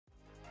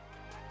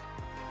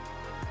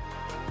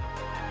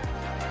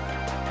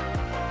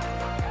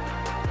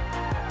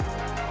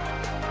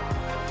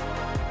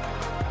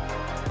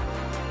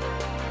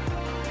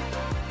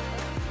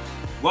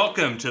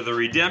Welcome to the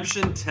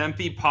Redemption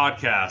Tempe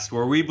podcast,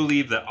 where we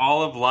believe that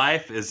all of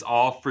life is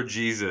all for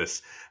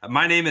Jesus.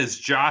 My name is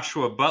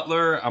Joshua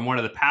Butler. I'm one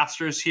of the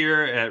pastors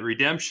here at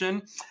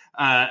Redemption.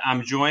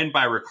 I'm joined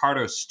by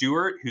Ricardo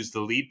Stewart, who's the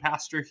lead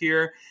pastor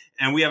here.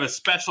 And we have a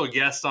special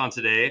guest on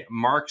today,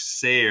 Mark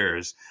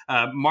Sayers.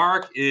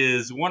 Mark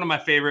is one of my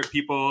favorite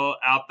people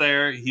out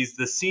there. He's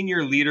the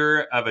senior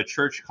leader of a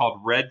church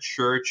called Red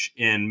Church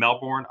in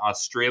Melbourne,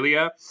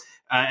 Australia.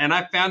 And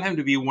I found him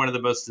to be one of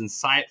the most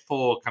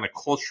insightful kind of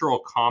cultural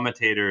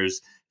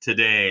commentators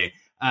today.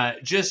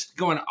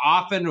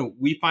 Often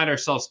we find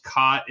ourselves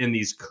caught in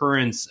these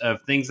currents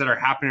of things that are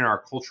happening in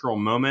our cultural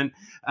moment.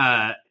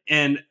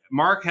 And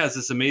Mark has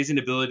this amazing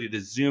ability to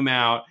zoom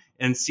out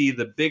and see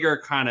the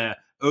bigger kind of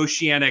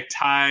oceanic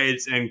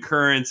tides and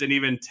currents and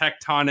even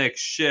tectonic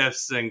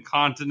shifts and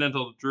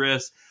continental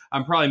drifts.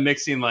 I'm probably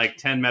mixing like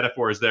 10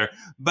 metaphors there,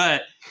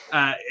 but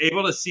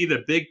able to see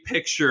the big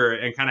picture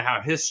and kind of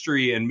how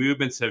history and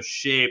movements have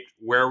shaped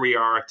where we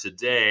are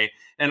today.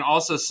 And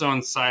also so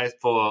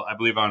insightful, I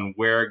believe, on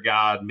where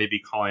God may be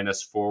calling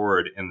us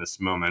forward in this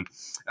moment.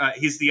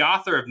 He's the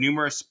author of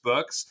numerous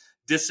books.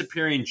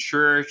 Disappearing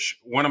Church,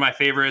 one of my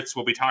favorites.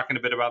 We'll be talking a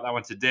bit about that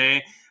one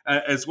today,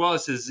 as well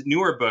as his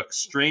newer book,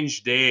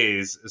 Strange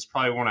Days, is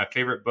probably one of my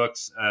favorite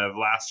books of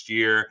last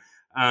year,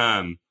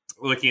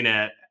 looking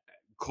at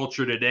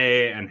culture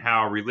today and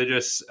how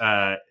religious,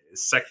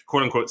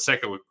 quote-unquote,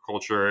 secular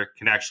culture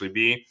can actually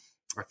be.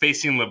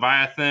 Facing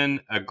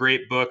Leviathan, a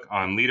great book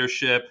on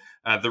leadership,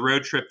 The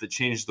Road Trip That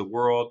Changed the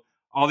World.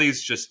 All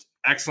these just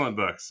excellent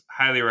books.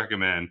 Highly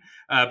recommend.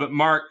 But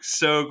Mark,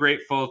 so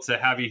grateful to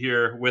have you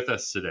here with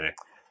us today.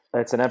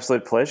 It's an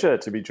absolute pleasure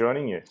to be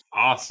joining you.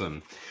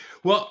 Awesome.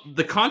 Well,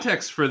 the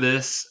context for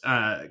this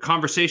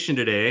conversation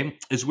today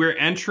is we're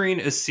entering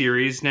a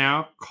series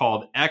now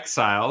called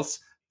Exiles,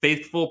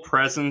 Faithful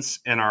Presence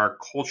in Our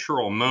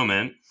Cultural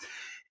Moment.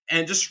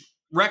 And just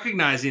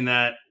recognizing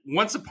that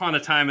once upon a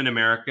time in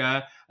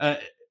America,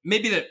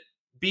 maybe that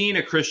being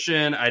a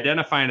Christian,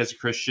 identifying as a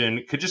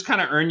Christian could just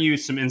kind of earn you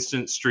some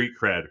instant street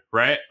cred,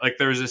 right? Like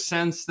there's a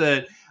sense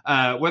that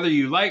whether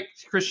you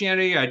liked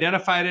Christianity,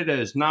 identified it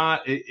as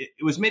not, it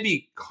was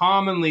maybe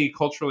commonly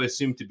culturally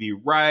assumed to be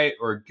right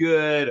or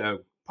good,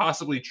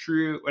 possibly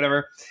true,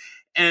 whatever.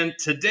 And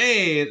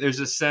today there's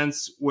a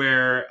sense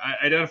where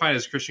identifying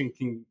as a Christian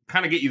can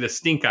kind of get you the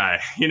stink eye,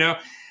 you know?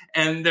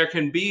 And there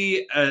can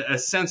be a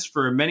sense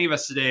for many of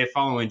us today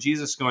following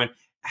Jesus going,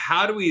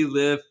 how do we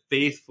live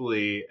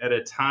faithfully at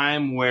a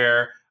time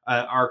where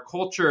our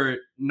culture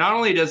not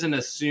only doesn't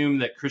assume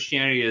that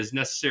Christianity is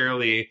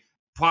necessarily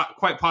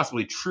quite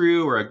possibly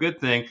true or a good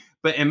thing,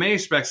 but in many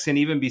respects can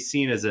even be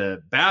seen as a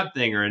bad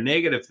thing or a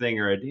negative thing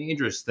or a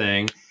dangerous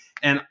thing.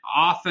 And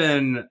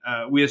often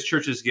we as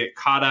churches get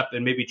caught up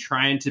in maybe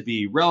trying to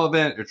be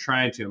relevant or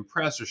trying to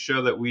impress or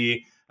show that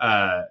we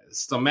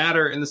still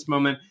matter in this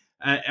moment.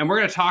 And we're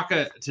going to talk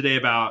today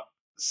about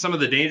some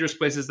of the dangerous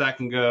places that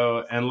can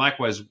go. And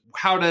likewise,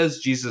 how does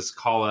Jesus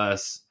call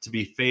us to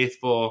be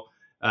faithful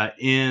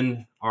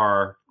in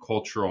our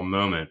cultural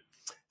moment?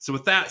 So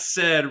with that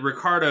said,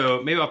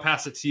 Ricardo, maybe I'll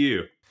pass it to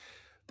you.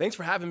 Thanks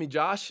for having me,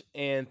 Josh.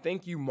 And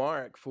thank you,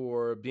 Mark,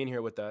 for being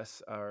here with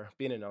us, or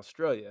being in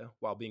Australia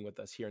while being with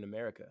us here in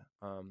America.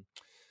 So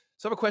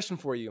I have a question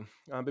for you.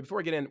 But before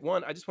I get in,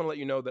 one, I just want to let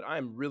you know that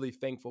I'm really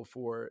thankful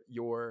for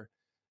your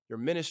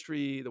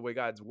ministry, the way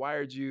God's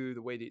wired you,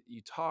 the way that you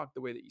talk,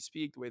 the way that you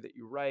speak, the way that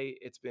you write.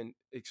 It's been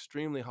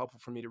extremely helpful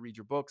for me to read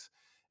your books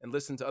and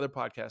listen to other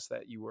podcasts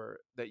that you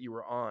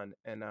were on.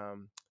 And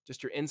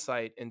just your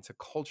insight into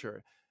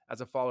culture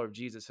as a follower of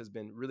Jesus has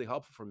been really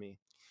helpful for me.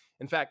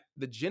 In fact,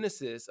 the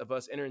genesis of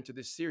us entering into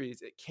this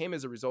series, it came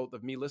as a result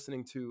of me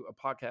listening to a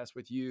podcast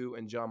with you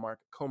and John Mark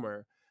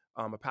Comer,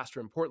 a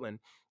pastor in Portland,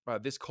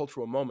 This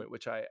Cultural Moment,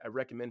 which I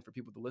recommend for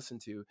people to listen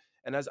to.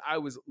 And as I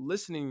was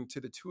listening to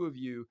the two of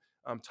you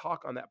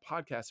talk on that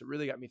podcast, it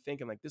really got me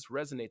thinking, like, this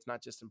resonates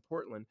not just in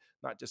Portland,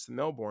 not just in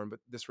Melbourne, but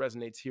this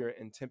resonates here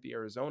in Tempe,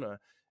 Arizona,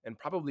 and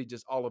probably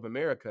just all of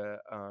America.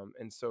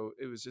 And so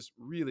it was just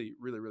really,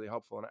 really, really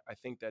helpful. And I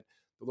think that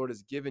the Lord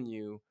has given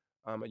you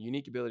a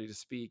unique ability to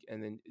speak,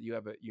 and then you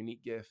have a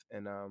unique gift.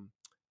 And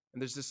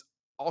there's this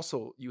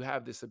also, you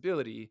have this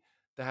ability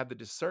to have the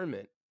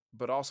discernment,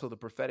 but also the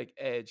prophetic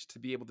edge to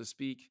be able to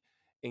speak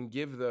and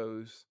give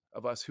those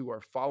of us who are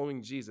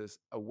following Jesus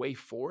a way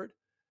forward.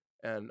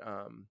 And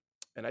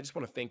I just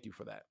want to thank you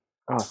for that.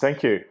 Oh,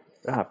 thank you.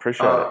 I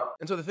appreciate it.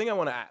 And so the thing I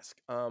want to ask,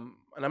 and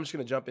I'm just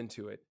going to jump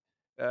into it,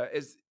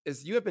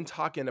 is you have been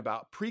talking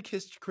about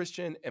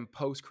pre-Christian and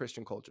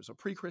post-Christian culture. So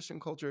pre-Christian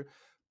culture,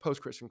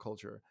 post-Christian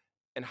culture,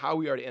 and how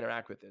we are to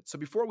interact with it. So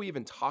before we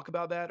even talk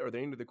about that, or the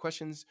end of the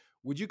questions,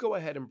 would you go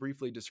ahead and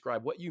briefly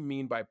describe what you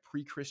mean by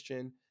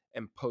pre-Christian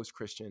and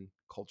post-Christian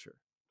culture?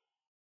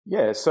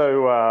 Yeah,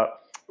 so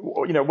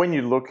when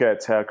you look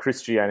at how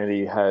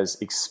Christianity has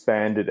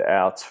expanded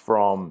out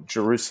from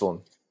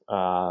Jerusalem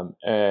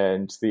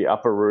and the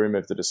upper room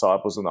of the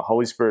disciples and the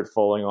Holy Spirit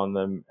falling on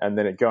them, and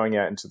then it going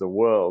out into the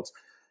world,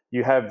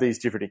 you have these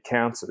different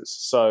encounters.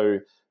 So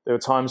there were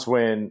times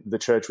when the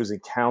church was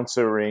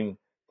encountering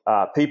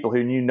people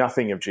who knew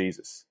nothing of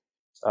Jesus,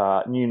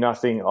 knew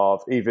nothing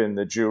of even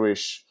the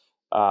Jewish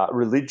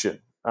religion.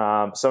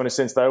 So in a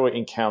sense, they were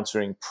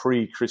encountering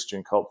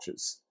pre-Christian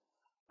cultures.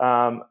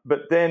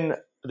 But then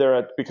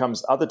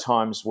becomes other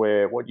times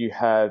where what you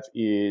have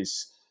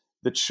is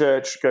the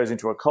church goes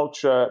into a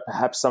culture,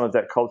 perhaps some of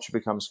that culture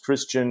becomes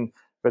Christian,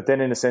 but then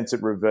in a sense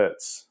it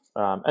reverts.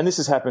 And this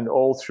has happened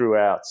all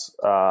throughout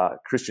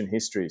Christian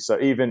history. So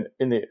even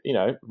in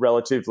the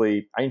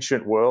relatively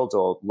ancient world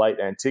or late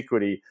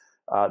antiquity,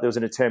 there was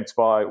an attempt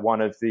by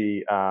one of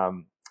the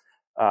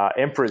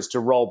emperors to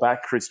roll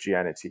back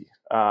Christianity.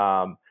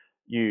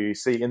 You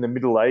see in the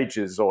Middle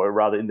Ages, or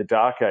rather in the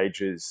Dark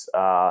Ages,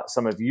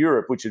 some of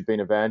Europe, which had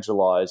been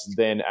evangelized,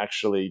 then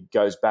actually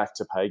goes back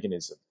to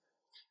paganism.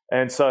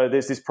 And so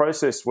there's this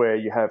process where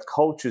you have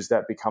cultures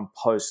that become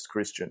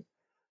post-Christian.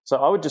 So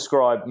I would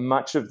describe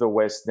much of the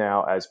West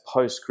now as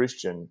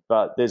post-Christian,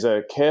 but there's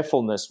a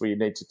carefulness we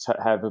need to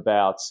have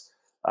about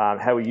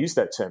how we use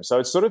that term. So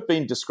it's sort of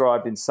been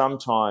described in some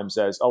times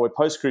as, we're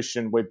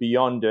post-Christian, we're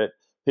beyond it,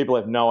 people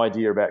have no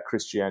idea about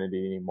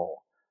Christianity anymore.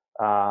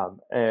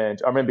 And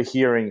I remember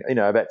hearing,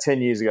 about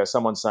 10 years ago,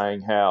 someone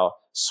saying how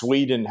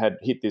Sweden had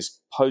hit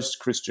this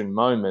post-Christian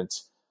moment,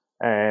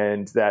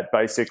 and that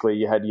basically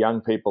you had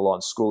young people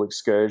on school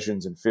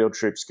excursions and field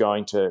trips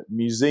going to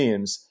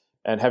museums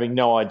and having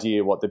no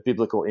idea what the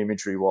biblical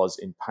imagery was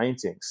in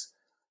paintings.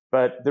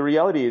 But the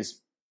reality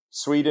is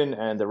Sweden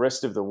and the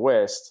rest of the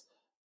West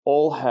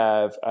all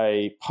have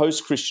a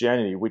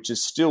post-Christianity which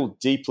is still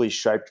deeply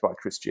shaped by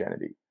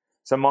Christianity.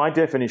 So my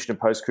definition of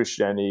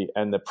post-Christianity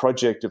and the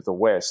project of the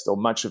West, or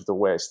much of the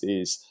West,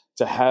 is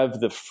to have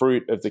the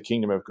fruit of the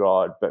kingdom of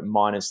God, but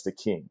minus the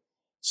king.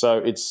 So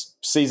it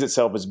sees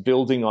itself as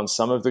building on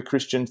some of the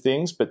Christian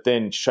things, but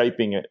then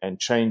shaping it and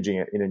changing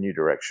it in a new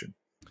direction.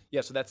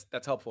 Yeah, so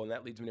that's helpful, and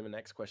that leads me to my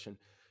next question.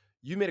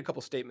 You made a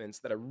couple statements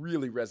that I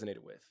really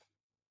resonated with.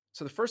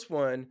 So the first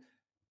one,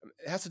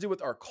 it has to do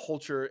with our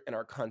culture and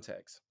our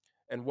context.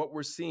 And what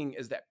we're seeing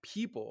is that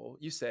people,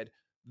 you said,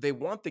 they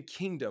want the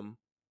kingdom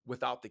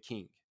without the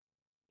king.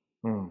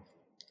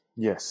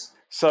 Yes.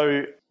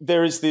 So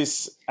there is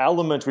this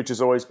element which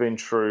has always been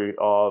true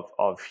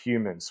of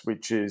humans,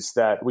 which is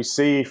that we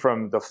see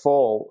from the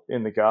fall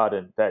in the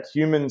garden that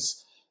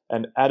humans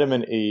and Adam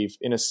and Eve,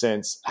 in a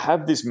sense,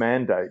 have this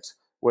mandate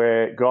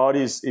where God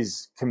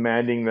is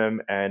commanding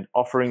them and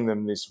offering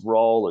them this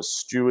role as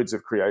stewards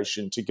of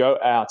creation to go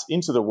out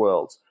into the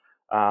world,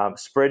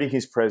 spreading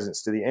his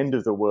presence to the end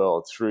of the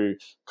world through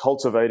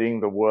cultivating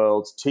the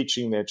world,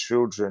 teaching their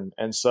children.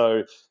 And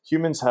so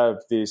humans have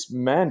this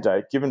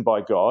mandate given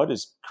by God,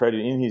 as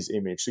created in his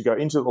image, to go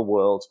into the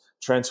world,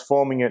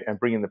 transforming it and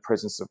bringing the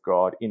presence of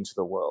God into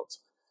the world.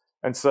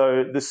 And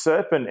so the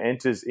serpent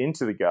enters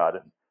into the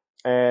garden.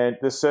 And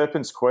the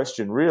serpent's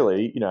question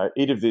really,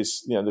 eat of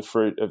this, the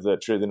fruit of the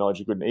tree of the knowledge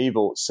of good and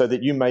evil, so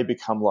that you may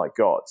become like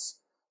gods.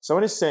 So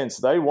in a sense,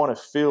 they want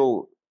to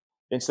fill,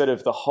 instead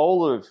of the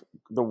whole of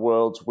the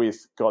world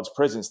with God's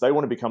presence, they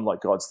want to become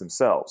like gods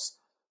themselves.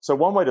 So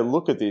one way to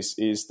look at this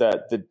is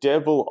that the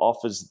devil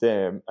offers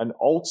them an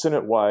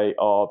alternate way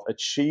of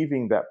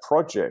achieving that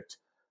project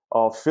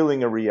of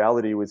filling a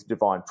reality with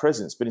divine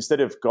presence. But instead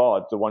of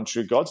God, the one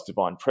true God's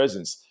divine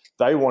presence,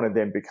 they want to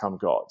then become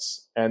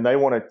gods. And they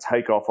want to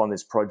take off on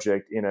this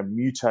project in a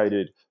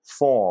mutated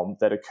form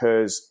that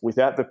occurs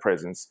without the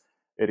presence.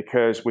 It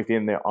occurs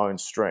within their own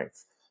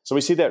strength. So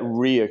we see that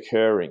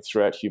reoccurring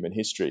throughout human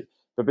history,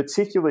 but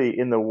particularly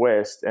in the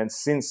West, and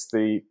since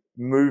the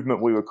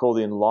movement we would call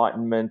the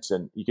Enlightenment,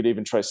 and you could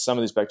even trace some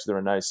of this back to the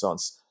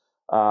Renaissance,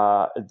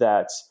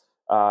 that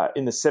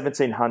in the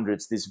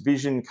 1700s, this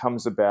vision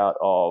comes about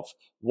of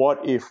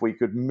what if we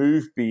could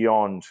move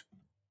beyond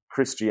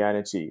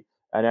Christianity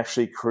and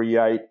actually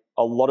create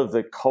a lot of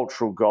the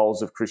cultural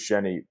goals of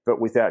Christianity,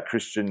 but without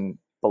Christian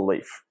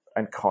belief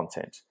and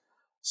content.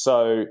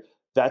 So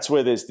that's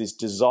where there's this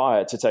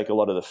desire to take a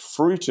lot of the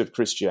fruit of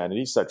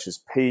Christianity, such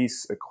as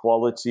peace,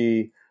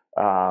 equality,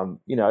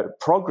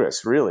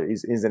 progress really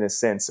is in a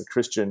sense a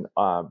Christian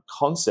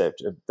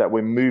concept that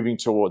we're moving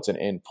towards an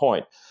end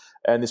point.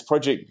 And this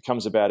project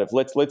becomes about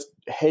let's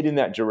head in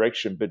that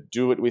direction, but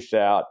do it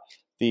without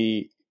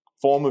the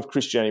form of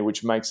Christianity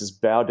which makes us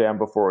bow down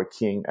before a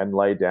king and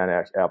lay down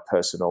our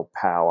personal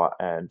power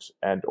and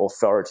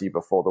authority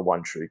before the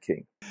one true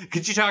king.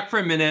 Could you talk for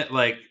a minute,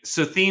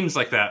 so themes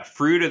like that,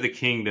 fruit of the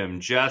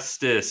kingdom,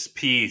 justice,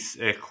 peace,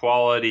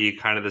 equality,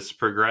 kind of this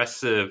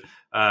progressive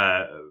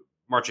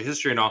march of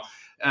history and all,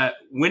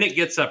 when it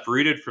gets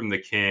uprooted from the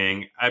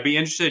king, I'd be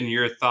interested in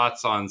your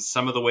thoughts on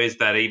some of the ways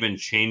that even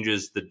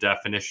changes the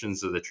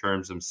definitions of the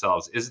terms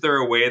themselves. Is there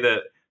a way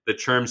that the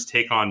terms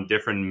take on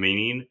different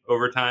meaning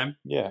over time?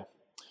 Yeah.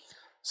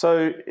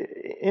 So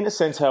in a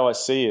sense, how I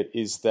see it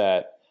is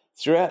that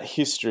throughout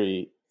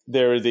history,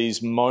 there are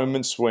these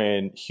moments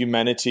when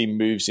humanity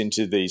moves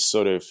into these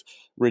sort of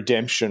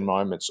redemption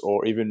moments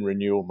or even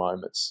renewal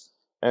moments.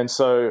 And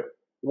so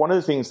one of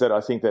the things that I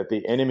think that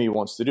the enemy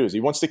wants to do is he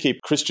wants to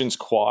keep Christians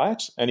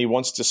quiet, and he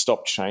wants to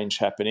stop change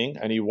happening,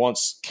 and he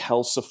wants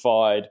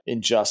calcified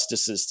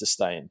injustices to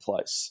stay in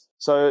place.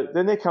 So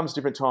then there comes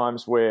different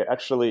times where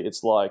actually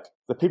it's like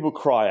the people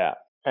cry out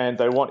and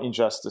they want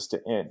injustice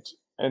to end.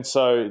 And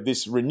so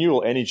this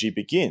renewal energy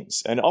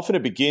begins. And often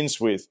it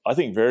begins with, I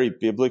think, very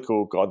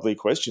biblical, godly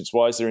questions.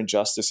 Why is there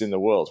injustice in the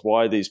world?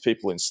 Why are these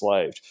people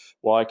enslaved?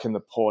 Why can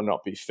the poor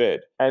not be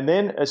fed? And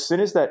then as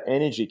soon as that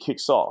energy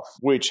kicks off,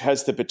 which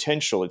has the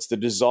potential, it's the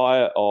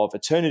desire of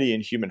eternity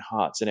in human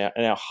hearts and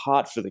our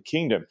heart for the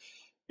kingdom,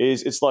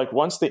 it's like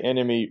once the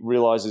enemy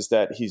realizes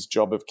that his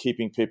job of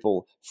keeping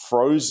people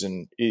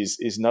frozen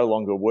is no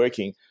longer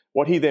working,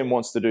 what he then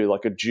wants to do,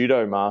 like a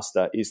judo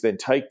master, is then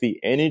take the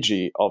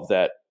energy of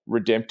that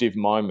redemptive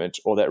moment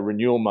or that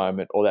renewal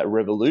moment or that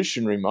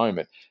revolutionary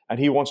moment, and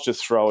he wants to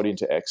throw it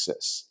into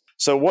excess.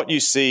 So what you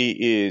see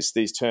is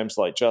these terms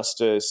like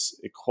justice,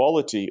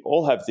 equality,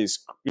 all have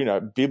this,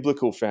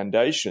 biblical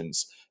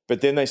foundations,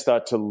 but then they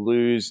start to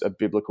lose a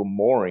biblical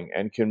mooring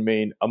and can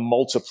mean a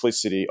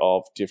multiplicity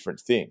of different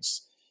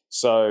things.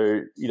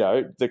 So,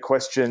 the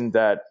question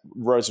that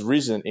was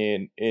risen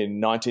in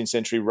 19th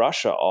century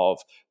Russia of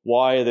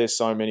why are there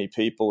so many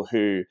people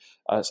who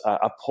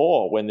are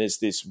poor when there's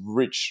this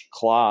rich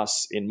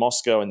class in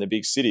Moscow and the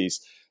big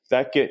cities,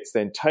 that gets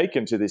then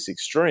taken to this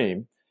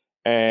extreme,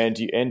 and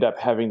you end up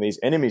having these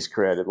enemies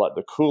created like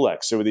the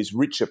kulaks, so these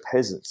richer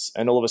peasants,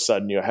 and all of a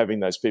sudden you're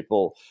having those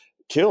people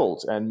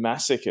killed and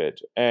massacred,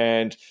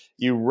 and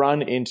you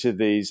run into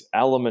these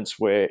elements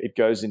where it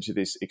goes into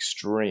this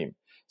extreme.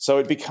 So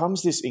it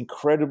becomes this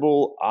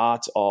incredible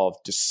art of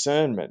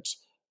discernment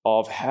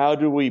of how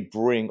do we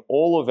bring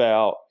all of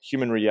our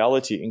human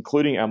reality,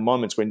 including our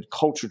moments when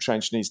cultural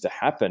change needs to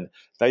happen,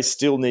 they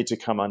still need to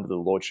come under the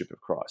lordship of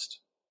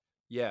Christ.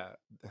 Yeah,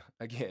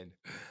 again,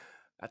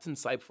 that's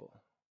insightful.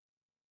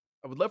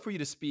 I would love for you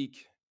to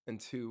speak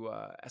into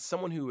as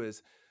someone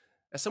who's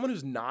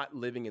not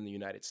living in the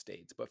United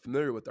States but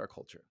familiar with our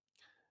culture.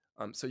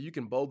 So you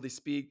can boldly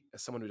speak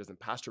as someone who doesn't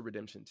pastor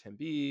Redemption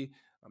Tempe.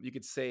 You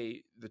could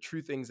say the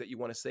true things that you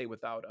want to say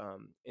without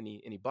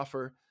any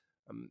buffer.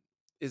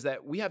 Is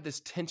that we have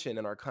this tension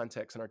in our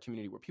context in our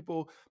community where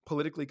people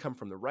politically come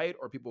from the right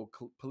or people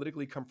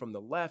politically come from the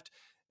left,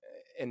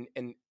 and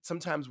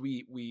sometimes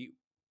we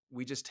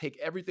just take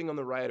everything on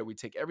the right or we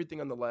take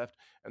everything on the left,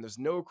 and there's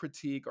no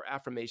critique or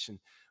affirmation.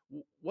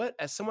 What,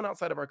 as someone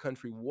outside of our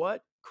country,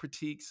 what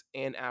critiques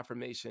and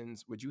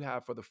affirmations would you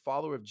have for the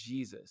follower of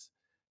Jesus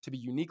to be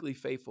uniquely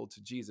faithful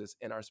to Jesus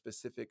in our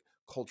specific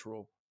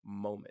cultural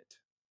moment?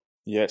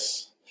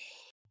 Yes.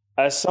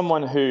 As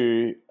someone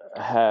who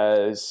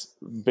has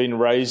been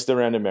raised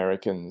around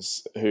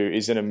Americans, who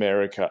is in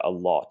America a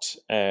lot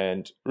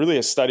and really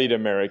has studied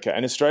America,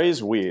 and Australia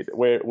is weird,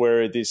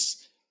 where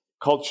this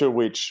culture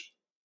which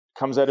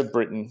comes out of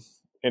Britain,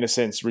 in a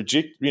sense,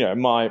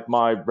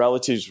 my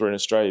relatives were in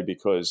Australia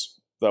because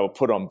they were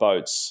put on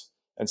boats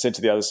and sent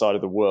to the other side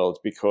of the world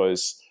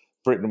because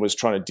Britain was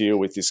trying to deal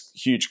with this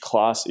huge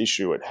class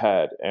issue it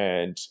had.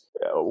 And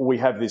we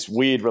have this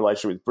weird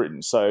relationship with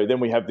Britain. So then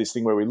we have this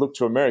thing where we look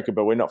to America,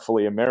 but we're not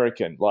fully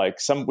American.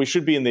 We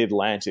should be in the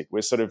Atlantic.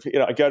 We're sort of,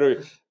 I go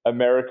to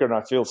America and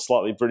I feel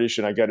slightly British,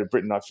 and I go to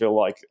Britain, I feel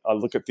like I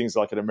look at things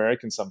like an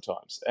American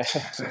sometimes.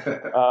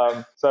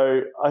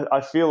 So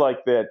I feel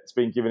like that it's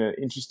been given an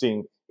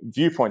interesting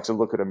viewpoint to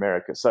look at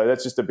America. So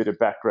that's just a bit of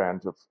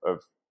background of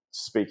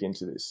speak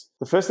into this.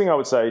 The first thing I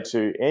would say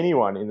to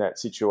anyone in that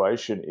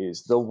situation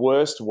is the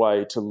worst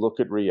way to look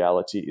at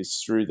reality is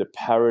through the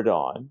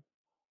paradigm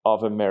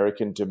of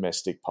American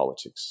domestic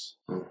politics.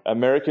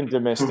 American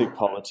domestic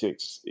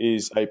politics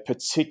is a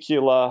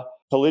particular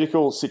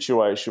political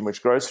situation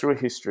which goes through a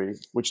history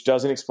which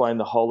doesn't explain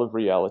the whole of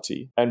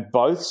reality. And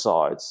both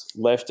sides,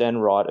 left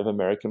and right of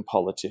American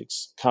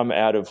politics, come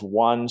out of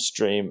one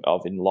stream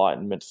of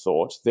Enlightenment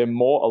thought. They're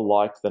more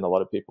alike than a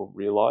lot of people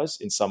realize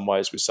in some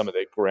ways with some of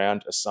their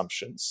ground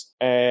assumptions.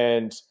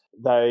 And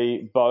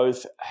they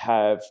both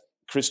have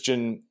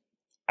Christian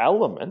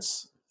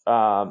elements.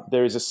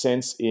 There is a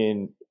sense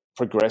in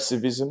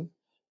progressivism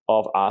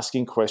of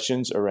asking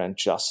questions around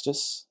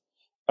justice,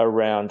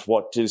 around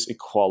what does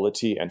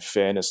equality and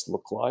fairness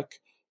look like,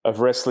 of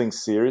wrestling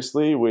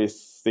seriously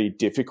with the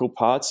difficult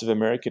parts of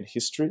American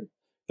history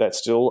that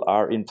still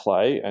are in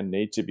play and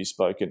need to be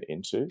spoken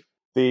into.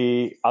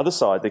 The other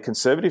side, the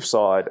conservative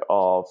side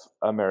of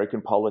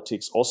American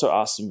politics, also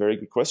asks some very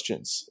good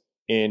questions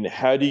in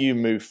how do you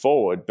move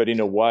forward, but in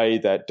a way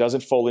that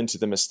doesn't fall into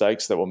the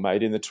mistakes that were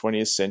made in the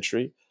 20th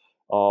century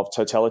of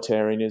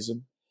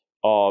totalitarianism,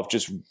 of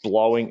just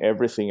blowing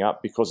everything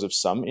up because of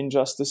some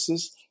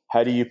injustices.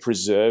 How do you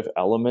preserve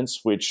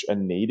elements which are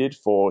needed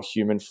for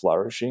human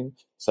flourishing,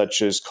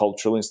 such as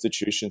cultural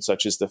institutions,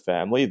 such as the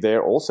family?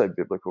 They're also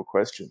biblical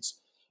questions.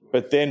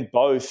 But then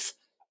both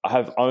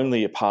have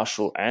only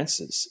partial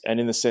answers. And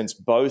in the sense,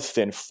 both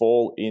then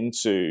fall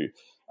into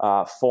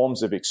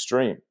forms of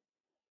extreme.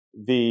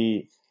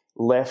 The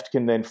left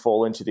can then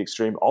fall into the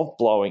extreme of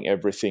blowing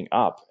everything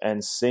up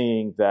and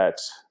seeing that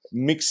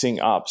mixing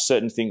up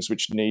certain things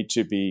which need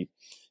to be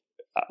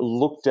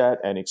looked at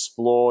and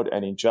explored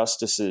and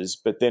injustices,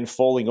 but then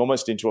falling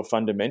almost into a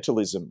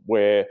fundamentalism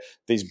where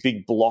these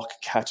big block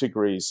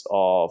categories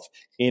of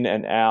in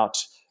and out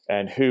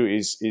and who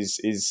is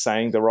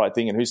saying the right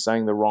thing and who's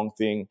saying the wrong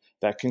thing.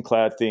 That can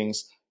cloud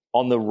things.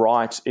 On the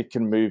right, it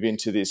can move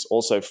into this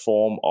also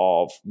form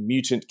of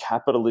mutant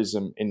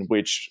capitalism in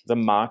which the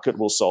market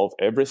will solve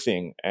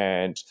everything.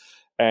 And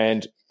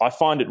I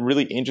find it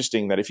really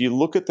interesting that if you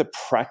look at the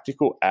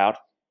practical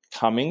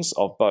outcomings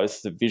of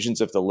both the visions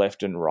of the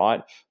left and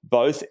right,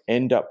 both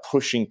end up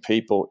pushing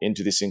people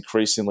into this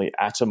increasingly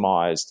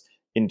atomized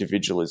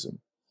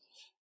individualism.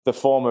 The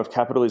form of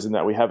capitalism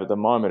that we have at the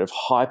moment of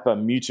hyper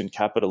mutant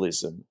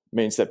capitalism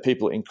means that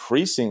people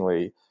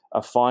increasingly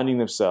are finding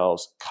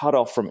themselves cut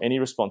off from any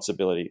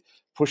responsibility,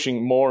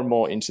 pushing more and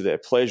more into their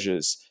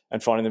pleasures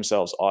and finding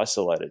themselves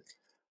isolated.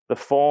 The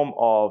form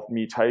of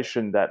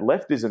mutation that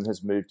leftism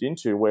has moved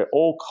into, where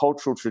all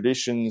cultural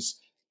traditions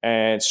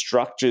and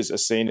structures are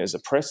seen as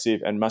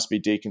oppressive and must be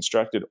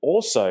deconstructed,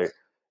 also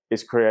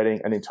is creating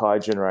an entire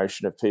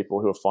generation of people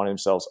who are finding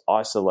themselves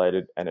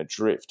isolated and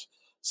adrift.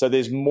 So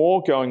there's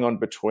more going on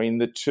between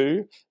the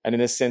two. And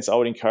in a sense, I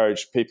would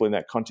encourage people in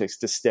that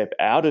context to step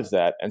out of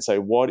that and say,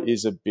 what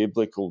is a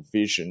biblical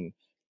vision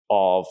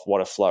of what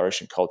a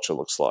flourishing culture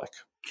looks like?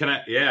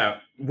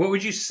 What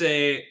would you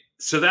say?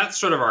 So that's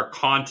sort of our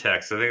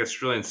context. I think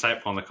it's really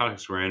insightful in the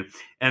context we're in.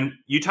 And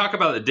you talk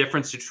about the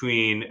difference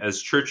between,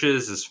 as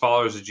churches, as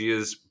followers of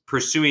Jesus,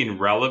 pursuing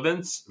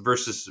relevance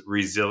versus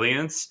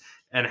resilience,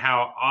 and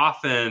how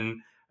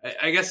often,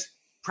 I guess,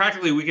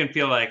 practically we can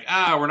feel like,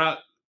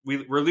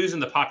 we're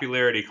losing the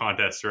popularity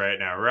contest right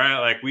now, right?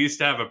 Like we used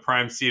to have a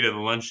prime seat at the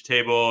lunch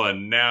table,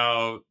 and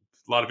now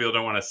a lot of people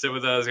don't want to sit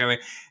with us.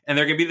 And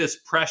there can be this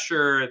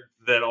pressure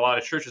that a lot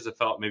of churches have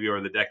felt maybe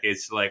over the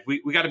decades to like, we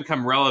got to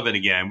become relevant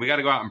again. We got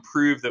to go out and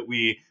prove that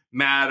we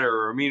matter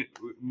or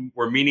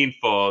we're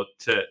meaningful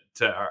to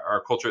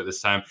our culture at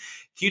this time.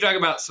 Can you talk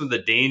about some of the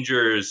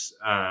dangers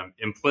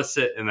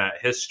implicit in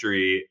that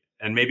history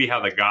and maybe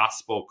how the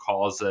gospel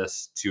calls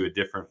us to a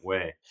different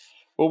way?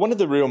 Well, one of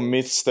the real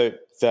myths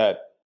that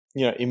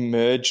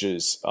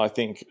emerges, I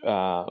think,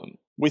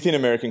 within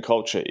American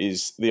culture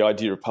is the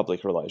idea of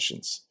public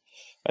relations.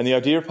 And the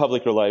idea of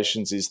public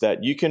relations is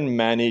that you can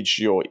manage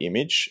your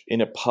image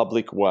in a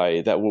public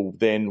way that will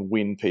then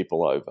win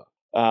people over.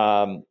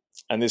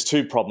 And there's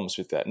two problems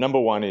with that. Number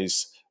one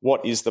is,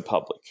 what is the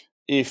public?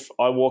 If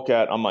I walk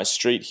out on my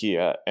street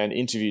here and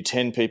interview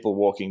 10 people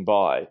walking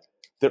by,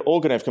 they're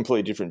all going to have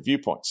completely different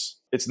viewpoints.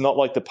 It's not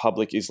like the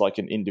public is like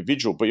an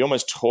individual, but you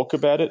almost talk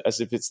about it as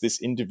if it's this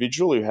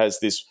individual who has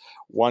this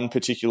one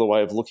particular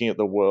way of looking at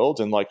the world.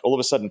 And like all of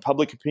a sudden,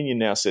 public opinion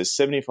now says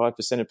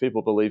 75% of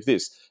people believe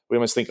this. We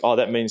almost think,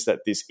 that means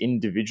that this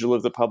individual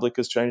of the public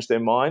has changed their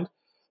mind.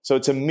 So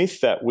it's a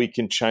myth that we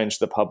can change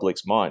the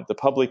public's mind. The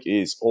public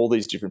is all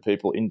these different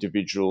people,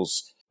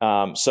 individuals.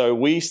 So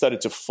we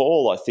started to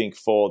fall, I think,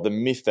 for the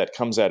myth that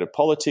comes out of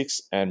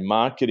politics and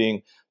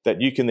marketing,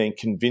 that you can then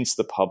convince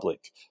the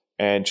public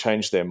and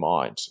change their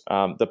mind.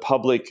 The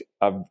public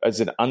is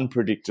an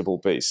unpredictable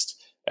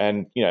beast.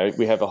 And,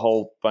 we have a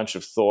whole bunch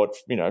of thought,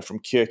 from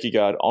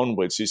Kierkegaard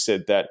onwards, who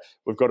said that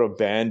we've got to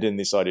abandon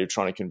this idea of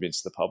trying to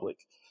convince the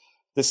public.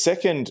 The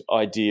second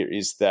idea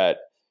is that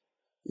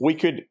we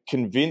could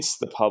convince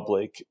the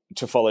public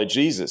to follow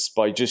Jesus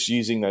by just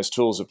using those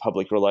tools of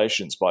public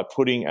relations, by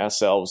putting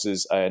ourselves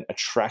as an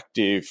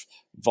attractive,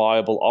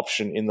 viable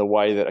option in the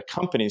way that a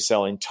company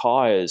selling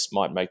tires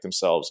might make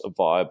themselves a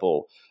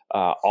viable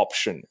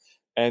option.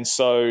 And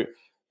so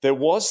there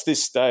was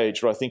this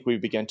stage where I think we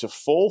began to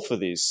fall for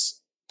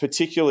this,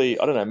 particularly,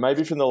 I don't know,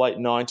 maybe from the late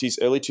 90s,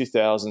 early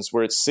 2000s,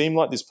 where it seemed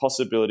like this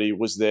possibility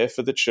was there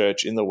for the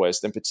church in the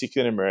West, and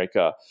particularly in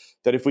America,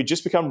 that if we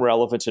just become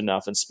relevant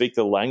enough and speak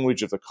the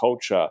language of the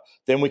culture,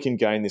 then we can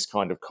gain this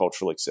kind of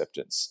cultural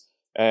acceptance.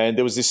 And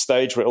there was this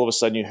stage where all of a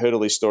sudden you heard all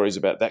these stories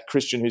about that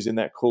Christian who's in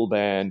that cool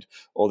band,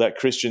 or that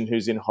Christian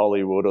who's in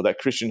Hollywood, or that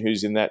Christian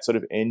who's in that sort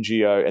of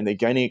NGO, and they're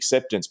gaining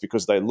acceptance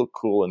because they look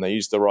cool and they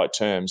use the right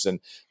terms and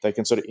they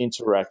can sort of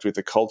interact with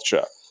the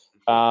culture.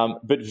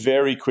 But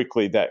very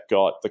quickly that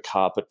got the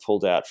carpet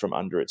pulled out from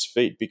under its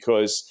feet,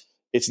 because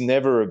it's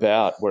never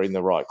about wearing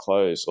the right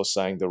clothes or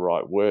saying the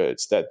right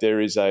words, that there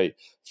is a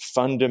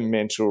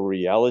fundamental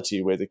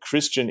reality where the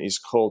Christian is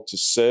called to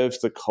serve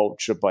the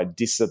culture by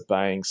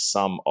disobeying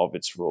some of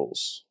its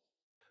rules.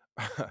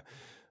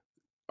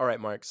 All right,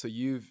 Mark. So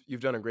you've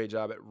done a great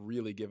job at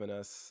really giving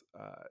us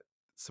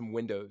some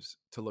windows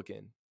to look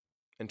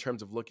in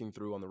terms of looking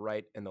through on the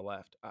right and the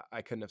left.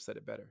 I couldn't have said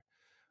it better.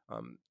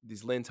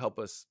 These lenses help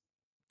us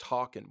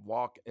talk and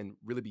walk and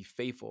really be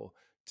faithful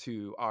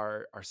to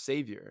our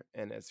Savior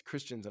and as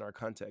Christians in our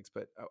context.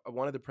 But I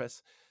wanted to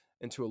press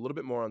into a little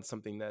bit more on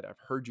something that I've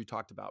heard you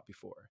talked about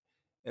before.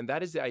 And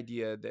that is the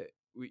idea that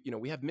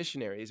we have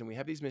missionaries, and we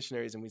have these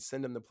missionaries and we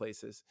send them to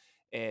places.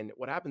 And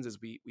what happens is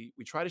we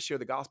try to share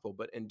the gospel,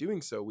 but in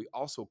doing so, we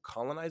also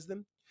colonize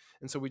them.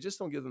 And so we just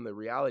don't give them the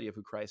reality of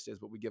who Christ is,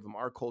 but we give them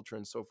our culture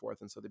and so forth.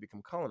 And so they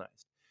become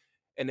colonized.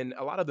 And in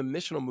a lot of the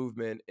missional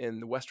movement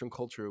in the Western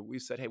culture,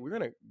 we've said, hey, we're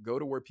going to go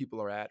to where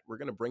people are at. We're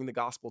going to bring the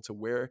gospel to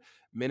where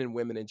men and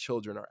women and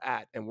children are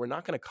at. And we're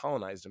not going to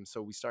colonize them.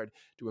 So we started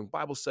doing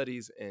Bible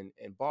studies in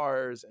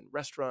bars and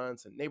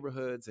restaurants and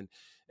neighborhoods and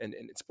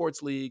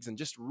sports leagues, and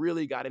just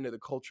really got into the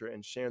culture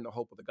and sharing the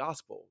hope of the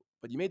gospel.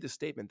 But you made this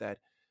statement that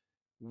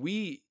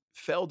we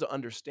failed to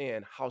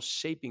understand how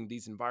shaping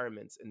these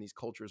environments and these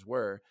cultures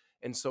were.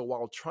 And so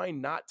while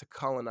trying not to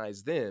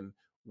colonize them,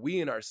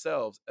 we in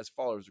ourselves as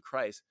followers of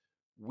Christ,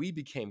 we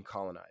became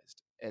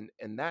colonized.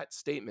 And that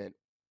statement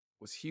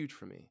was huge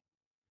for me.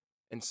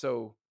 And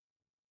so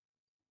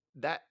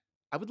that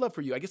I would love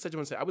for you, I guess I just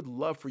want to say, I would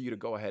love for you to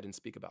go ahead and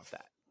speak about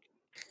that.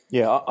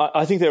 Yeah,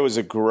 I think there was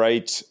a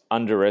great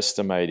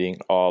underestimating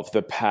of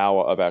the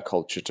power of our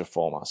culture to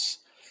form us.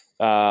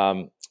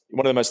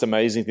 One of the most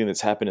amazing things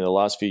that's happened in the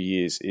last few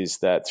years is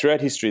that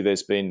throughout history,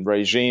 there's been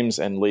regimes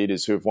and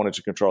leaders who have wanted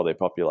to control their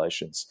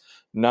populations.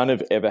 None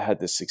have ever had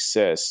the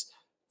success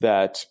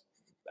that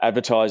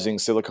advertising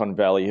Silicon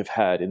Valley have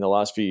had in the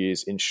last few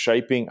years in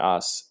shaping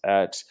us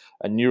at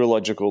a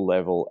neurological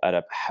level, at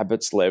a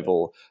habits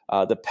level,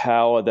 the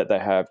power that they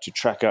have to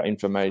track our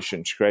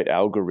information, to create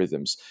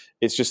algorithms.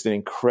 It's just an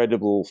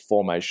incredible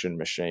formation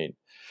machine.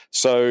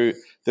 So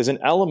there's an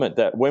element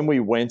that when we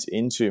went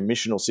into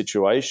missional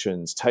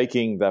situations,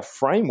 taking the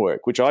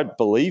framework, which I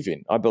believe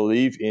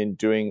in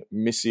doing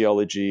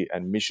missiology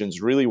and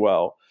missions really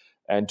well,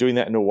 and doing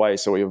that in a way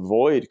so we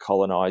avoid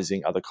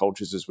colonizing other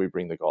cultures as we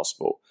bring the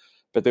gospel.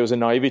 But there was a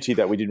naivety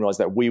that we didn't realize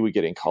that we were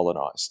getting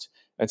colonized.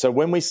 And so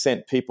when we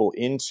sent people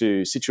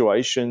into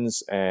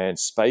situations and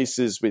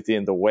spaces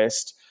within the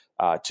West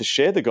to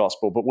share the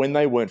gospel, but when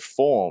they weren't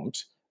formed,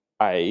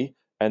 A,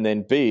 and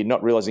then B,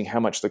 not realizing how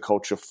much the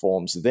culture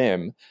forms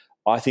them,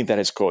 I think that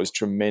has caused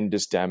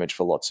tremendous damage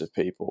for lots of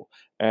people.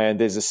 And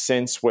there's a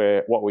sense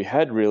where what we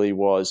had really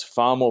was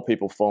far more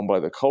people formed by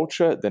the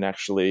culture than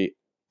actually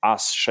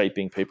us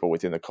shaping people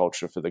within the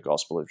culture for the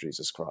gospel of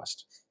Jesus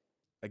Christ.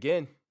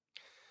 Again,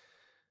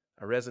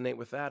 I resonate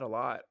with that a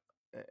lot.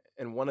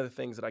 And one of the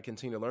things that I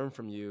continue to learn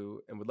from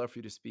you and would love for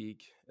you to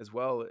speak as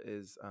well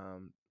is,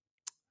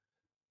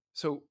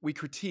 so we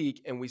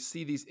critique and we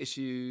see these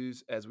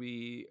issues as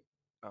we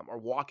are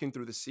walking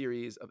through the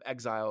series of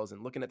exiles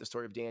and looking at the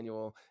story of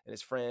Daniel and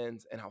his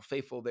friends and how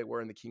faithful they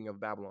were in the kingdom of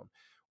Babylon.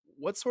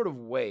 What sort of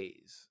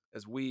ways,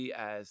 as we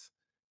as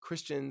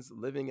Christians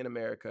living in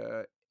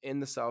America, in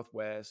the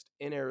Southwest,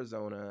 in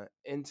Arizona,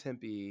 in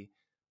Tempe,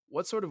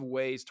 what sort of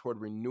ways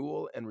toward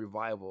renewal and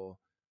revival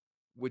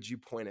would you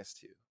point us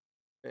to?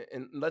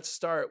 And let's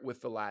start with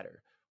the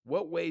latter.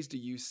 What ways do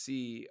you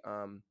see,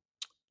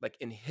 like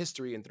in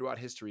history and throughout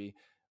history,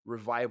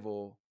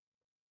 revival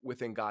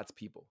within God's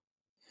people?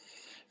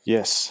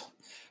 Yes.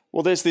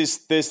 Well, there's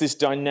this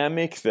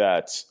dynamic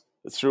that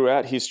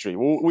throughout history,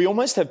 we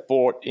almost have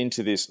bought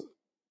into this,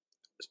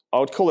 I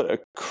would call it a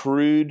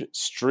crude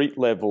street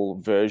level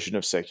version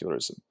of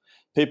secularism.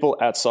 People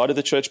outside of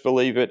the church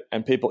believe it,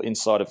 and people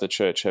inside of the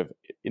church have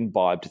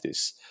imbibed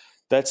this.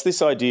 That's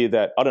this idea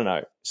that, I don't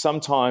know,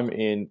 sometime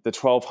in the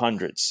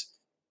 1200s,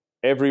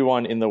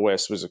 everyone in the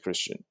West was a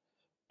Christian.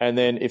 And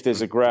then if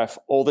there's a graph,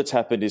 all that's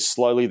happened is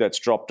slowly that's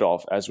dropped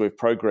off as we've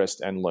progressed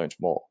and learnt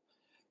more.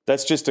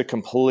 That's just a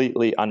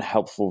completely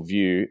unhelpful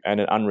view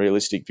and an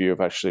unrealistic view of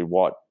actually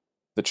what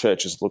the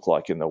churches look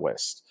like in the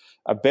West.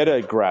 A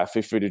better graph,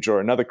 if we were to draw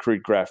another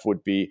crude graph,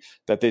 would be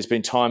that there's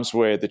been times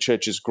where the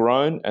church has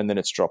grown and then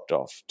it's dropped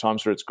off,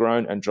 times where it's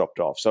grown and dropped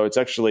off. So it's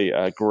actually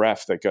a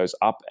graph that goes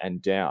up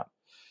and down.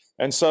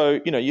 And so,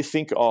 you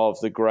think of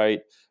the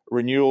great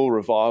renewal,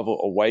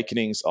 revival,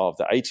 awakenings of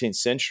the 18th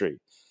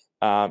century.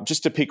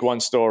 Just to pick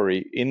one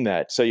story in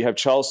that. So you have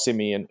Charles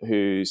Simeon,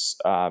 who's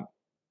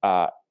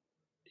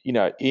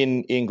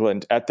in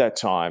England at that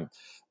time.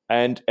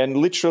 And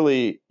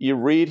literally, you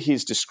read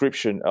his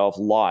description of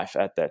life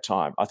at that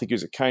time. I think he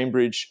was at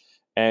Cambridge,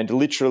 and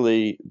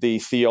literally the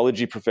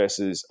theology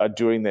professors are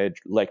doing their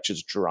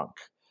lectures drunk.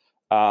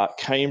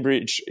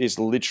 Cambridge is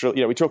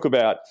literally, we talk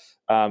about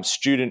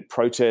student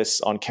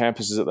protests on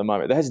campuses at the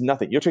moment. That has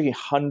nothing. You're talking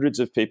hundreds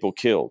of people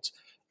killed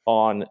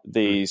on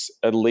these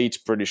elite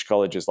British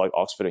colleges like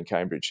Oxford and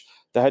Cambridge.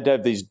 They had to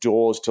have these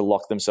doors to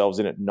lock themselves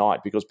in at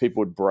night because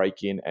people would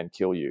break in and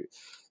kill you.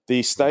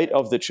 The state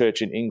of the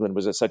church in England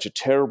was at such a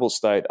terrible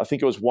state. I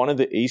think it was one of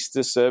the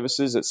Easter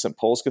services at St.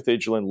 Paul's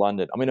Cathedral in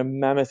London. I mean, a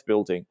mammoth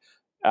building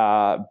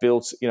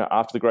built,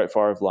 after the Great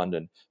Fire of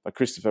London by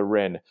Christopher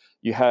Wren.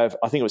 You have,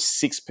 I think it was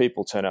 6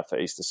 people turn up for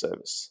Easter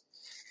service.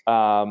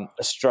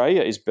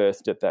 Australia is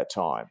birthed at that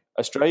time.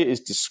 Australia is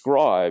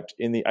described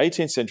in the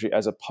 18th century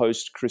as a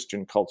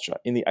post-Christian culture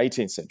in the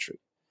 18th century.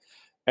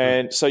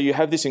 And so you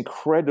have this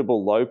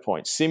incredible low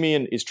point.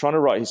 Simeon is trying to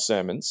write his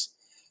sermons,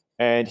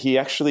 and he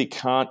actually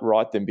can't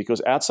write them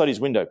because outside his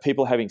window,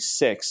 people are having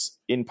sex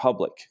in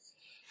public.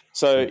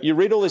 So you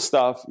read all this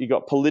stuff, you've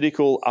got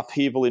political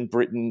upheaval in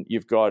Britain,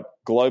 you've got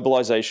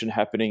globalization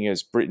happening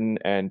as Britain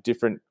and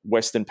different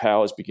Western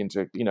powers begin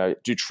to,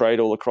 do trade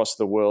all across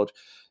the world.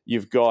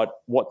 You've got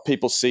what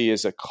people see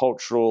as a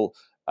cultural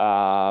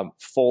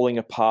falling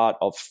apart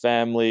of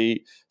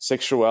family,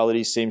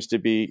 sexuality seems to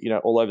be,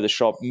 all over the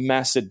shop,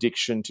 mass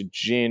addiction to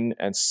gin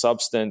and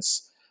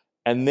substance.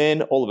 And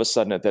then all of a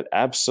sudden at that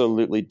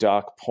absolutely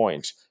dark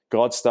point,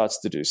 God starts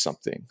to do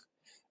something.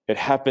 It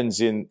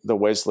happens in the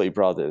Wesley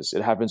brothers.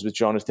 It happens with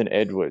Jonathan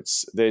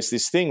Edwards. There's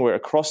this thing where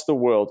across the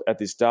world at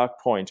this dark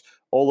point,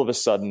 all of a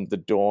sudden the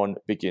dawn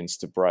begins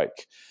to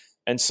break.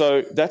 And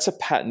so that's a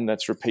pattern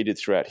that's repeated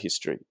throughout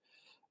history.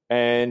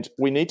 And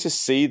we need to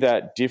see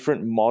that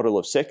different model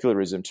of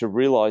secularism to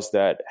realize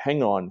that,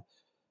 hang on,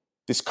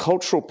 this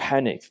cultural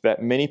panic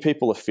that many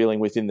people are feeling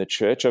within the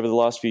church over the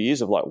last few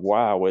years of like,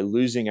 wow, we're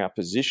losing our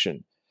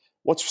position.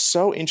 What's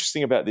so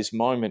interesting about this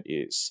moment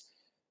is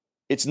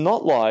it's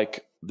not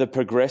like the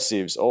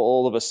progressives are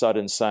all of a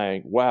sudden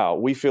saying, wow,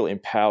 we feel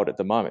empowered at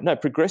the moment. No,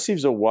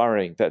 progressives are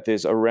worrying that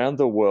there's around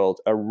the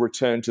world a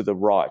return to the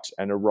right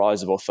and a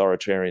rise of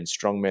authoritarian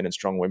strong men and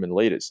strong women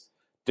leaders.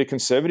 Do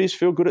conservatives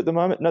feel good at the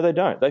moment? No, they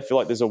don't. They feel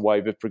like there's a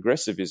wave of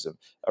progressivism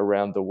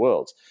around the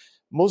world.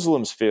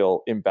 Muslims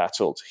feel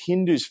embattled.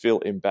 Hindus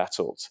feel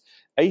embattled.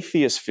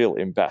 Atheists feel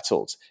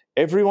embattled.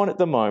 Everyone at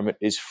the moment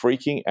is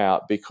freaking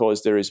out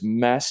because there is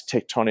mass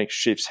tectonic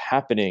shifts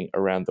happening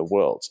around the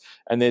world.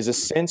 And there's a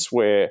sense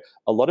where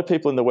a lot of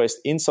people in the West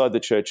inside the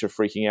church are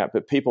freaking out,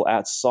 but people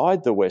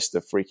outside the West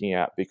are freaking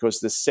out because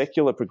the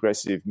secular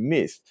progressive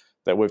myth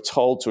that we've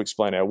told to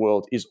explain our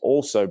world is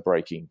also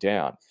breaking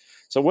down.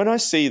 So when I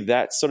see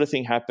that sort of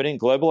thing happening,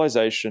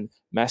 globalization,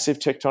 massive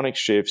tectonic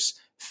shifts,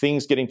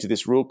 things getting to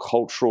this real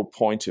cultural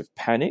point of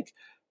panic,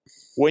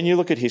 when you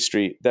look at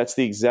history, that's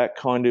the exact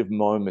kind of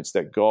moments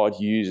that God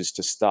uses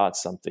to start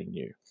something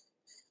new.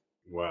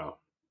 Wow.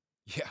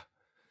 Yeah.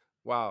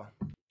 Wow.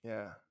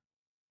 Yeah.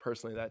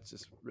 Personally, that's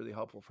just really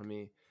helpful for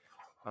me.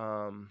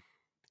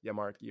 Yeah,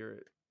 Mark,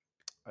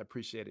 I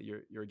appreciate it.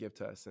 You're a gift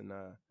to us. And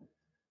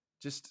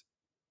just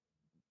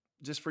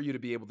for you to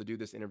be able to do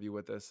this interview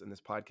with us and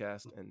this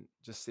podcast and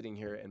just sitting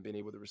here and being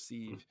able to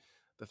receive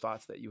the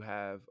thoughts that you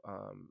have,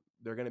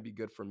 they're going to be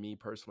good for me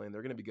personally, and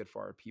they're going to be good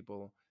for our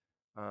people.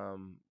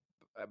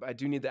 I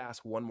do need to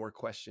ask one more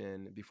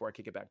question before I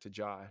kick it back to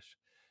Josh.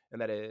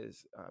 And that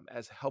is,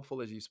 as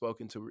helpful as you've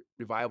spoken to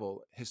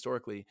revival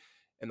historically,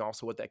 and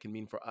also what that can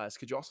mean for us,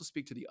 could you also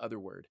speak to the other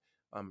word,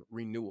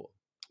 renewal?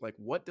 Like,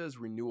 what does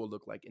renewal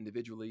look like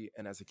individually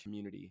and as a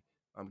community?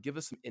 Give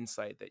us some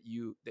insight that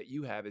you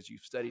have as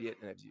you've studied it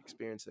and as you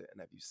experienced it and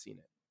have you seen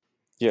it.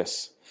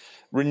 Yes.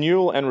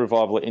 Renewal and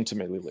revival are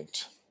intimately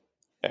linked.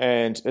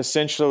 And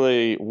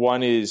essentially,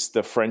 one is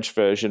the French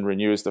version,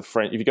 renew is the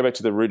French. If you go back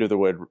to the root of the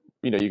word,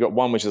 you got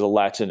one which is a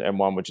Latin and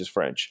one which is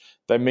French.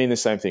 They mean the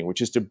same thing,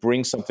 which is to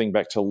bring something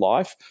back to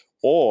life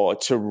or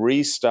to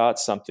restart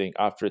something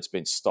after it's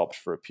been stopped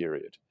for a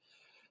period.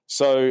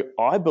 So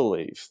I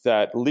believe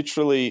that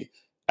literally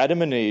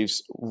Adam and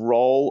Eve's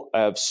role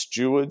of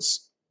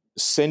stewards,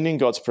 sending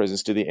God's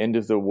presence to the end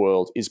of the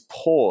world, is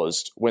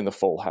paused when the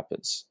fall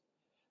happens.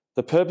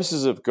 The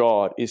purposes of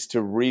God is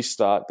to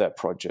restart that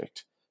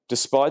project,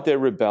 despite their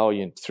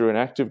rebellion, through an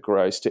act of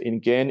grace, to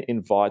again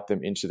invite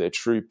them into their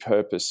true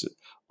purpose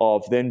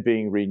of then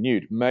being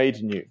renewed,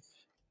 made new,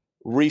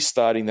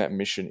 restarting that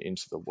mission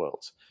into the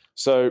world.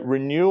 So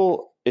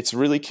renewal, it's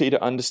really key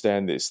to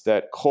understand this,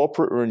 that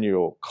corporate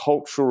renewal,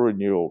 cultural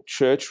renewal,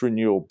 church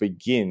renewal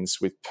begins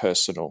with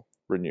personal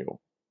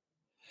renewal.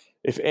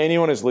 If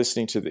anyone is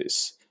listening to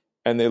this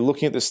and they're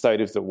looking at the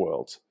state of the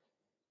world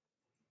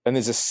and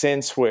there's a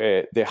sense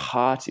where their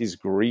heart is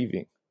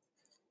grieving,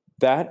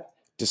 that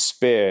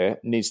despair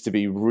needs to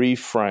be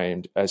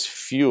reframed as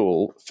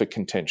fuel for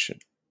contention.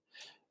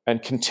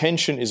 And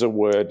contention is a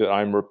word that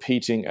I'm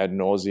repeating ad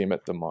nauseum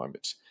at the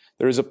moment.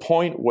 There is a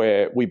point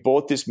where we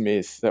bought this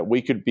myth that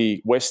we could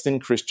be Western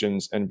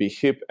Christians and be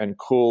hip and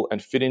cool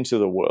and fit into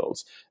the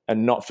world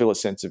and not feel a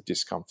sense of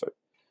discomfort.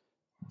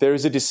 There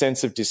is a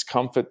sense of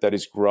discomfort that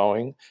is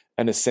growing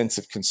and a sense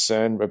of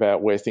concern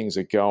about where things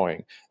are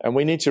going. And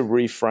we need to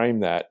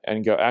reframe that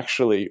and go,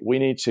 actually, we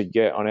need to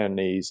get on our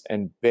knees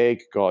and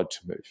beg God to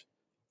move.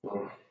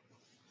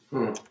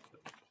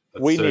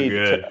 We so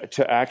need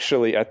to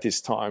actually at this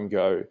time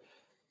go,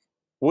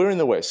 we're in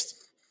the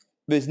West.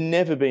 There's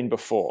never been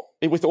before,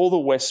 with all the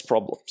West's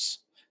problems,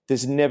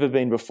 there's never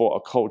been before a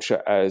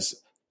culture as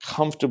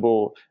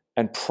comfortable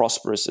and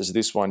prosperous as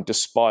this one,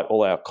 despite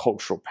all our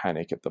cultural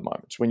panic at the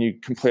moment, when you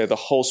compare the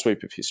whole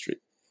sweep of history.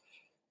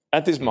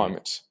 At this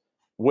moment,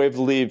 we've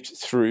lived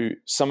through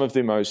some of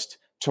the most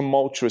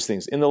tumultuous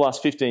things. In the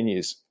last 15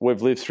 years,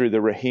 we've lived through the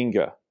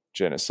Rohingya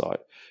genocide.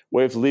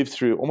 We've lived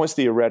through almost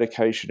the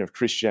eradication of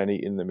Christianity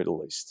in the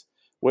Middle East.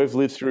 We've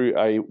lived through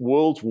a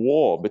world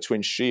war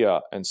between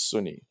Shia and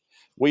Sunni.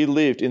 We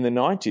lived in the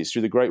 90s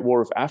through the Great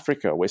War of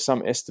Africa, where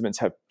some estimates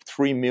have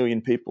 3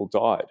 million people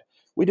died.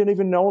 We don't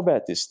even know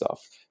about this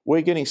stuff.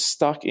 We're getting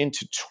stuck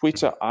into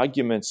Twitter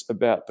arguments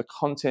about the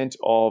content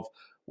of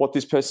what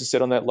this person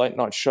said on that late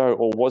night show,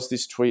 or was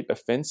this tweet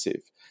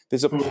offensive?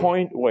 There's a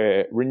point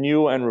where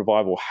renewal and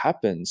revival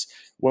happens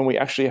when we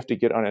actually have to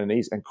get on our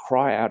knees and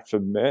cry out for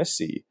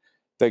mercy,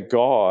 that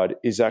God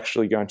is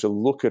actually going to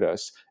look at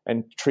us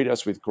and treat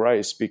us with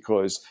grace,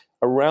 because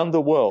around the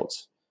world,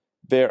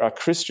 there are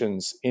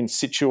Christians in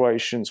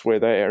situations where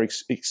they are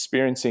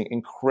experiencing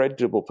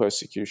incredible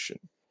persecution,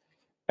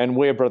 and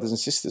we're brothers and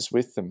sisters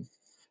with them.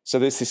 So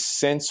there's this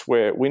sense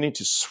where we need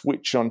to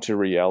switch onto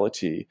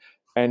reality,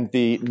 and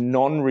the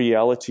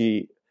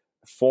non-reality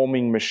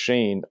forming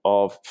machine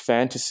of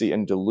fantasy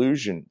and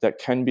delusion that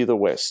can be the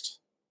West.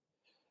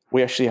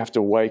 We actually have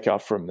to wake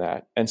up from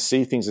that and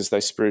see things as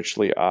they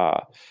spiritually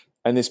are.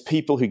 And there's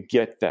people who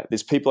get that.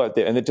 There's people out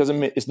there, and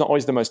it's not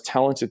always the most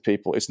talented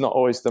people. It's not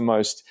always the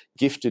most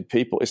gifted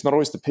people. It's not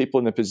always the people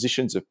in the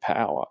positions of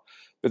power.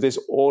 But there's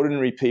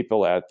ordinary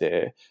people out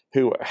there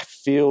who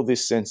feel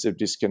this sense of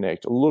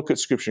disconnect, look at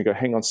Scripture and go,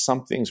 hang on,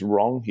 something's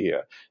wrong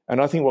here.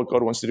 And I think what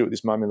God wants to do at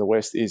this moment in the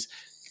West is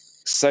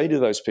say to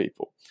those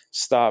people,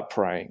 start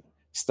praying,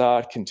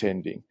 start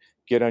contending,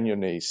 get on your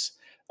knees.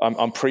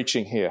 I'm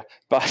preaching here,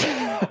 but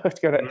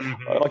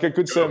like a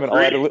good sermon, I'll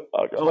add a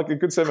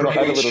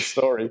little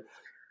story.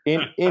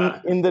 In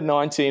the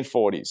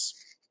 1940s,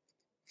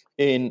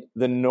 in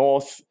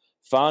the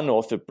far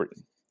north of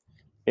Britain,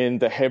 in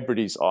the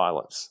Hebrides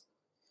Islands,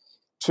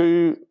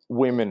 two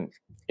women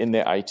in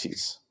their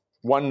 80s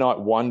one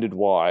night wondered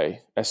why,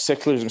 as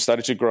secularism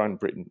started to grow in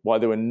Britain, why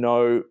there were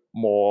no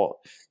more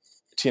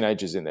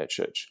teenagers in their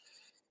church.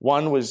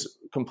 One was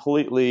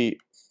completely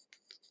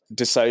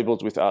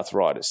disabled with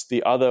arthritis.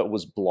 The other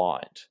was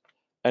blind.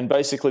 And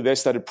basically they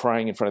started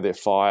praying in front of their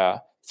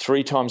fire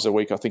 3 times a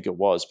week, I think it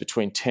was,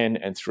 between 10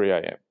 and 3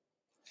 a.m.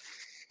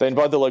 They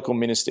invited the local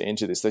minister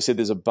into this. They said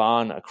there's a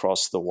barn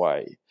across the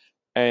way.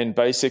 And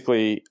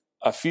basically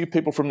a few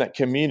people from that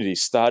community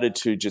started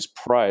to just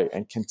pray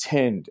and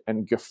contend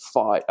and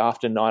fight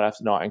after night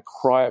and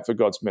cry out for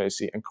God's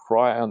mercy and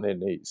cry on their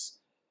knees.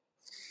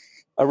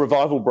 A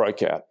revival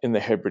broke out in the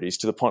Hebrides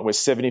to the point where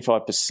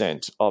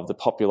 75% of the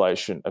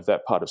population of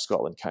that part of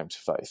Scotland came to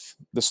faith.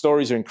 The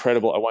stories are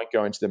incredible. I won't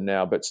go into them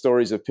now, but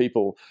stories of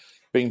people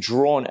being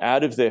drawn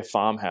out of their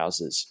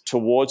farmhouses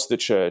towards the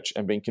church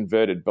and being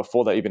converted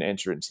before they even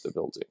enter into the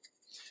building.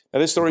 Now,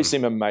 these stories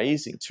seem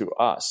amazing to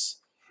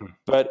us,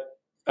 but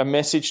a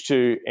message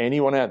to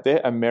anyone out there,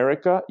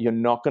 America, you're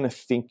not going to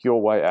think your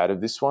way out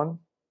of this one.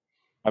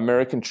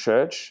 American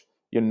church,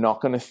 you're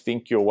not going to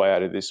think your way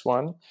out of this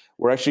one.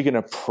 We're actually going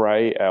to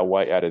pray our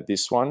way out of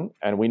this one,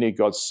 and we need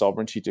God's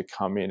sovereignty to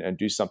come in and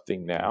do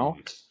something now.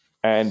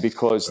 And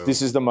because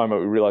this is the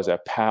moment we realize our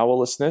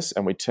powerlessness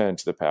and we turn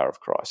to the power of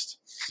Christ.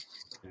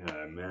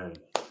 Amen.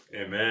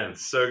 Amen.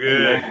 So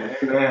good.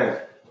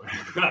 Amen.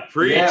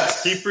 Preach.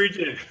 Yes. Keep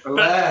preaching.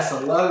 Yes, I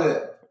love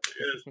it.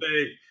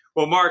 Yes,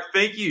 well, Mark,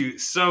 thank you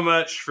so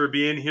much for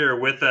being here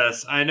with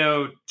us. I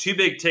know 2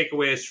 big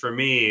takeaways for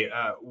me.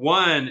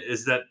 One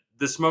is that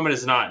this moment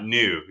is not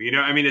new.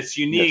 It's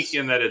unique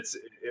in that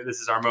this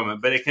is our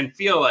moment, but it can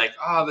feel like,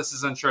 this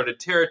is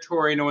uncharted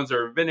territory. No one's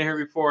ever been here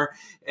before.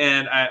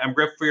 And I'm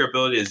grateful for your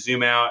ability to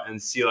zoom out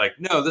and see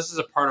no, this is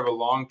a part of a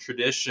long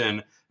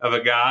tradition of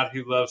a God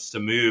who loves to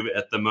move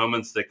at the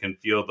moments that can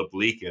feel the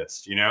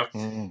bleakest,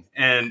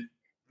 And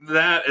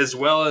that, as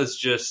well as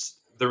just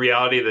the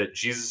reality that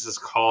Jesus'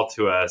 call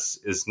to us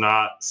is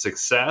not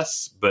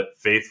success, but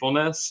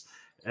faithfulness,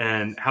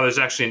 and how there's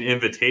actually an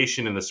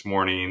invitation in this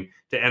morning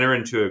to enter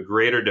into a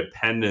greater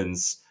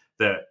dependence,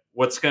 that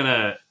what's going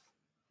to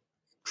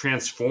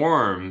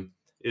transform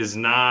is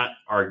not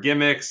our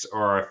gimmicks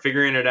or our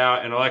figuring it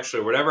out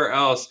intellectually or whatever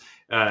else.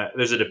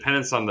 There's a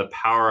dependence on the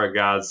power of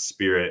God's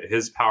Spirit,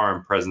 his power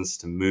and presence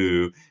to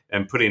move,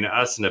 and putting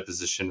us in a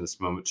position in this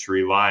moment to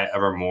rely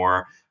ever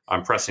more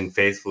on pressing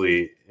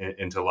faithfully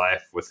into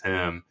life with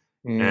him.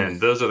 And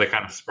those are the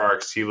kind of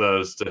sparks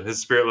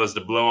his Spirit loves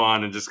to blow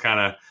on and just kind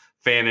of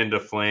fan into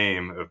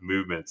flame of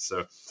movement.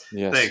 So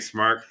Thanks,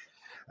 Mark.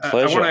 I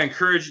want to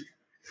encourage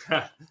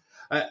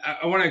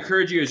I want to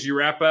encourage you as you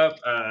wrap up,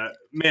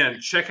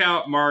 check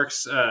out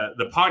Mark's,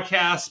 the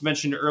podcast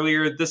mentioned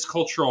earlier, This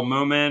Cultural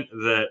Moment,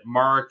 that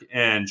Mark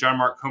and John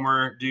Mark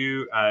Comer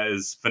do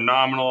is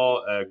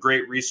phenomenal, a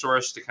great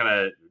resource to kind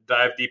of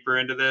dive deeper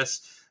into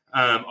this.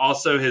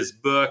 Also his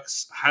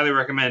books, highly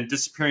recommend.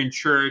 Disappearing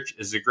Church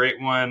is a great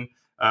one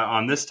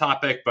on this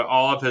topic, but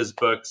all of his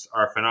books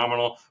are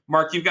phenomenal.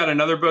 Mark, you've got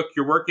another book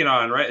you're working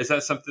on, right? Is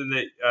that something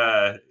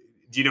that,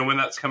 do you know when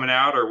that's coming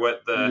out or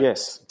what the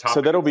topic?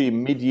 So that'll be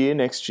mid-year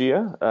next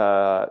year,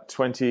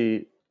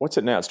 what's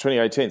it now? It's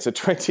 2018. So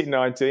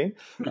 2019,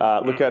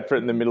 look out for it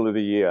in the middle of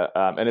the year.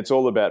 And it's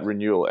all about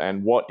renewal.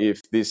 And what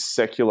if this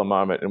secular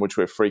moment in which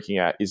we're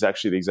freaking out is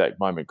actually the exact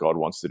moment God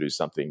wants to do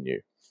something new?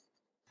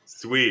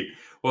 Sweet.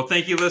 Well,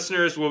 thank you,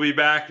 listeners. We'll be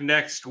back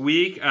next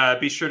week.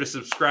 Be sure to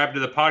subscribe to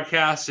the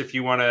podcast if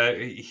you want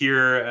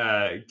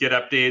to get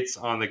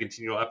updates on the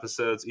continual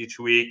episodes each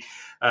week.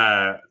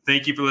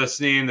 Thank you for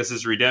listening. This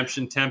is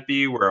Redemption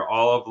Tempe, where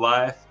all of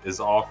life is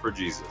all for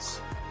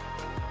Jesus.